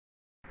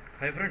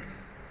Hi friends,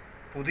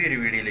 പുതിയൊരു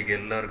വീഡിയോയിലേക്ക്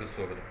എല്ലാവർക്കും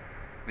സ്വാഗതം.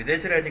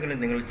 വിദേശ രാജ്യങ്ങളിൽ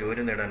നിങ്ങൾ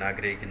ജോലി നേടാൻ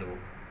ആഗ്രഹിക്കുന്നുവോ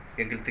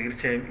എങ്കിൽ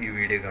തീർച്ചയായും ഈ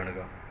വീഡിയോ കാണുക.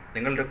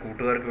 നിങ്ങളുടെ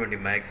കൂട്ടുകാർക്ക് വേണ്ടി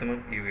മാക്സിമം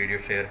ഈ വീഡിയോ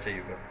ഷെയർ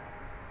ചെയ്യുക.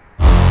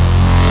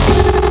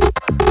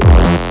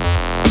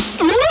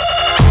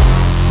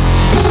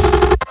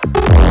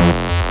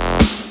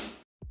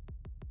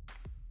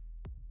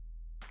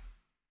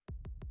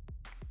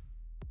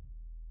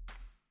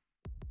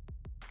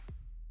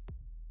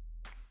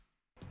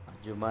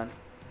 Ajuman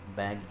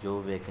Bank job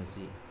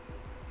vacancy.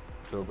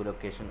 Job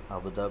location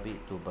Abu Dhabi,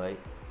 Dubai,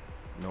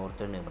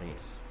 Northern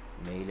Emirates.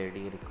 Mail ID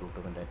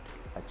recruitment at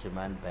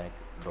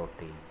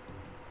ajumanbank.in.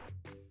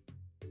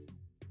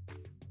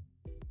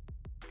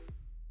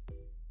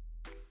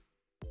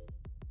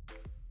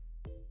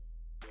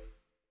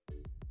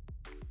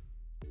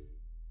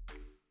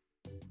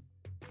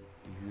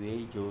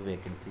 UAE job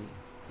vacancy.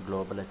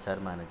 Global HR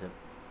Manager,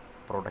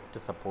 Product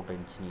Support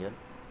Engineer,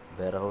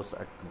 Warehouse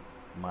Admin,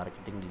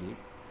 Marketing Lead,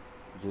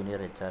 Junior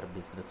HR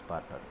Business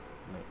Partner.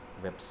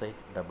 Website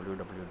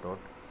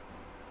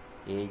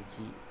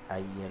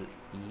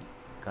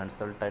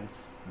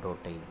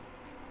www.agileconsultants.in.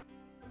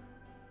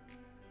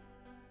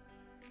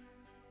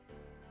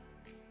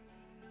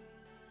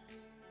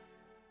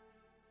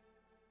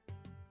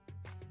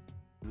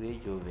 UAE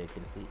job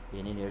vacancy.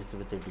 Any nurse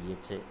with a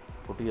DHA,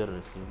 put your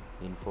resume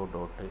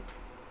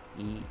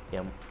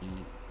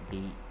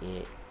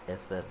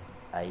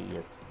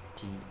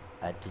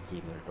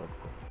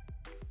info.emedasist@gmail.com.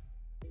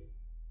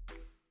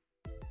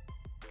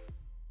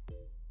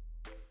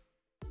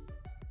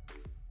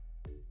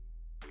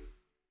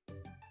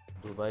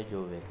 Dubai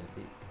job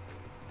vacancy.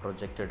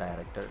 Project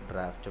Director,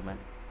 Draftman,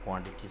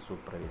 Quantity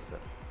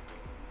Supervisor.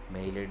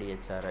 Mail ID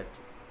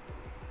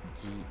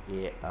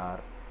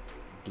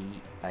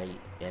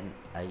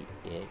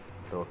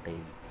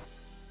hr@gardinia.in.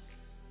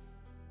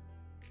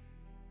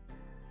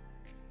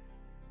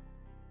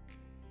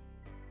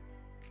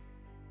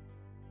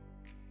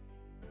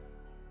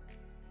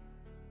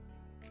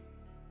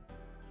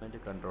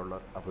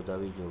 Controller Abu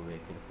Dhabi job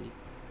vacancy.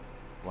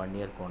 1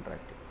 year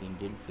contract.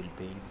 Indian,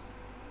 Philippines.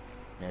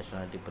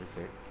 Nationality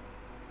preferred.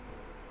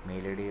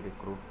 Mail ID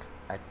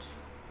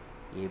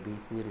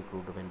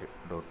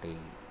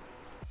recruit@abcrecruitment.in.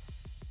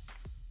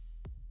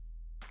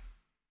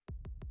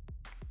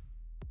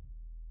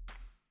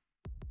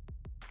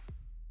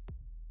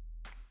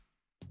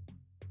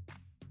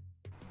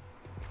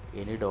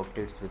 Any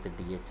doctorates with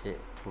DHA,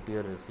 put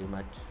your resume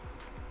at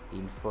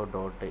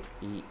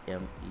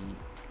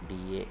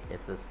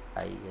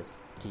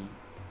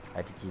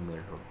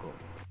info.emedasist@gmail.com.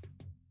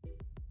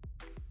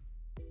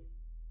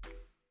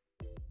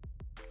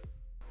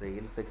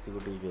 Sales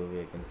Executive job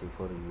vacancy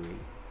for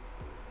UAE.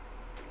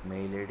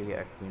 Mail ID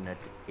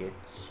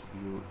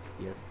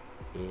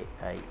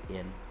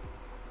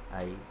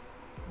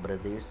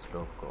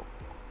admin@husainibrothers.com.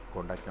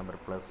 Contact number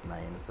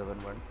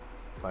 +971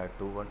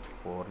 521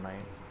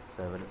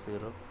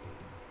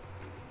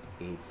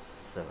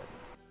 497087.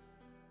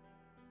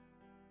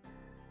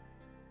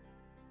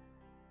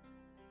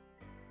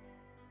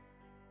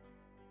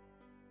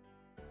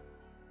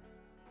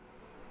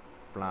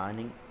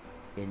 Planning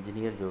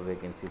Engineer job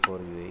vacancy for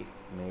UAE.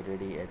 Mail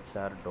ID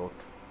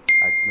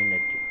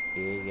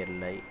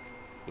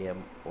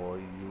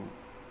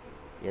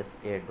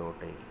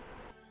hr.admin@alimousa.in.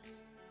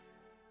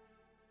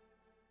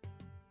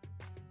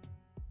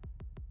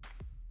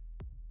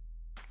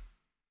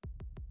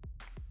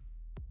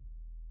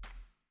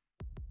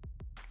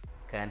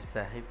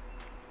 KHANSAHEB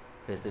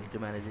Facility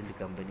Management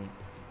Company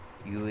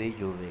UAE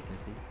job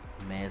vacancy.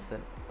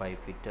 Mason,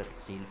 pipe fitter,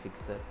 steel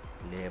fixer,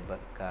 labor,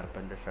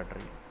 carpenter,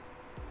 shuttering,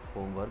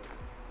 foam work.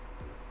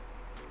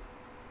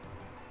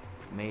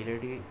 Mail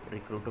ID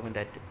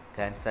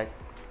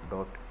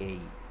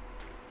recruitment@kansah.ae.